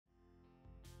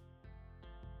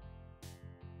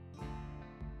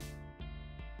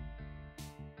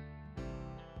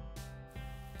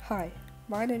Hi,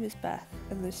 my name is Beth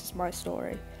and this is my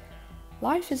story.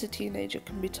 Life as a teenager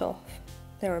can be tough.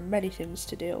 There are many things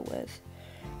to deal with.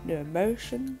 New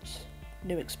emotions,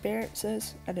 new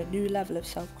experiences and a new level of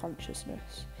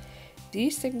self-consciousness.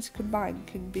 These things combined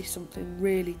can be something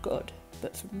really good,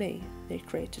 but for me, they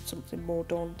created something more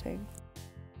daunting.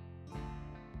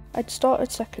 I'd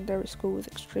started secondary school with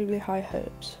extremely high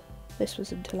hopes. This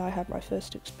was until I had my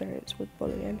first experience with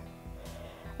bullying.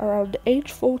 Around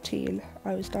age 14,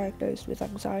 I was diagnosed with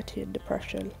anxiety and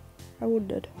depression. I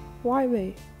wondered, why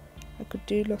me? I could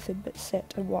do nothing but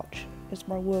sit and watch as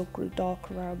my world grew dark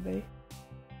around me.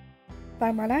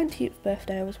 By my 19th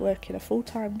birthday, I was working a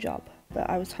full-time job, but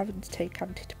I was having to take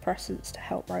antidepressants to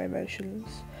help my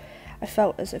emotions. I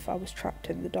felt as if I was trapped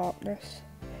in the darkness.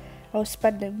 I was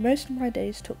spending most of my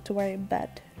days tucked away in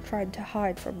bed, trying to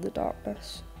hide from the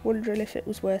darkness, wondering if it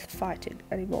was worth fighting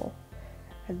anymore.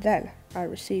 And then I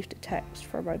received a text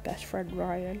from my best friend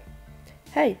Ryan.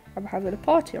 "Hey, I'm having a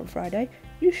party on Friday,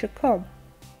 you should come."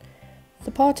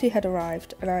 The party had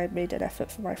arrived and I had made an effort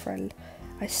for my friend.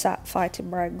 I sat fighting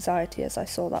my anxiety as I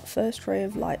saw that first ray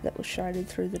of light that was shining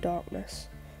through the darkness.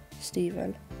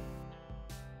 Stephen.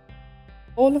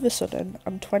 All of a sudden,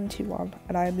 I'm 21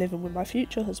 and I am living with my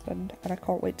future husband and I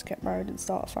can't wait to get married and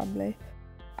start a family.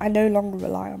 I no longer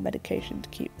rely on medication to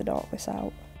keep the darkness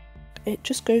out. It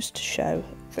just goes to show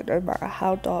that no matter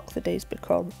how dark the days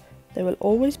become, there will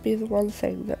always be the one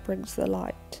thing that brings the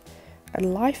light,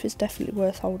 and life is definitely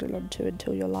worth holding on to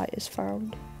until your light is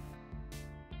found.